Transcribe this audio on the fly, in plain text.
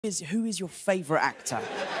Who is your favourite actor?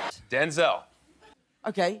 Denzel.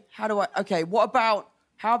 Okay, okay,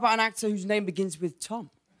 how about an actor whose name begins with Tom?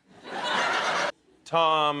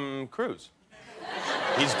 Tom Cruise.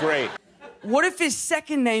 He's great. What if his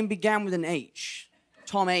second name began with an H?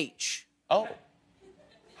 Tom H. Oh.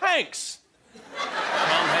 Hanks. Tom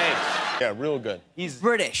Hanks. Yeah, real good. He's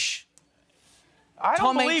British. I don't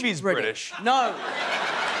Tom believe H. he's British. No.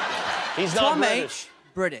 He's not Tom British. H.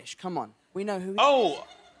 British. Come on. We know who he is. Oh.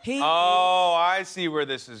 He Oh, I see where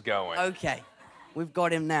this is going. Okay. We've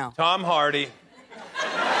got him now. Tom Hardy.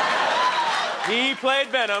 He played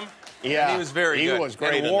Venom. Yeah. And he was very good. He was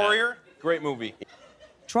great. And Warrior, great movie.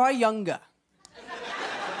 Try younger.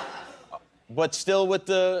 But still with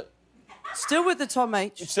the... Still with the Tom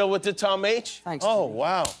H. Still with the Tom H? Thanks. Oh,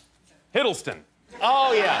 wow. Hiddleston.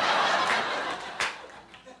 Oh, yeah.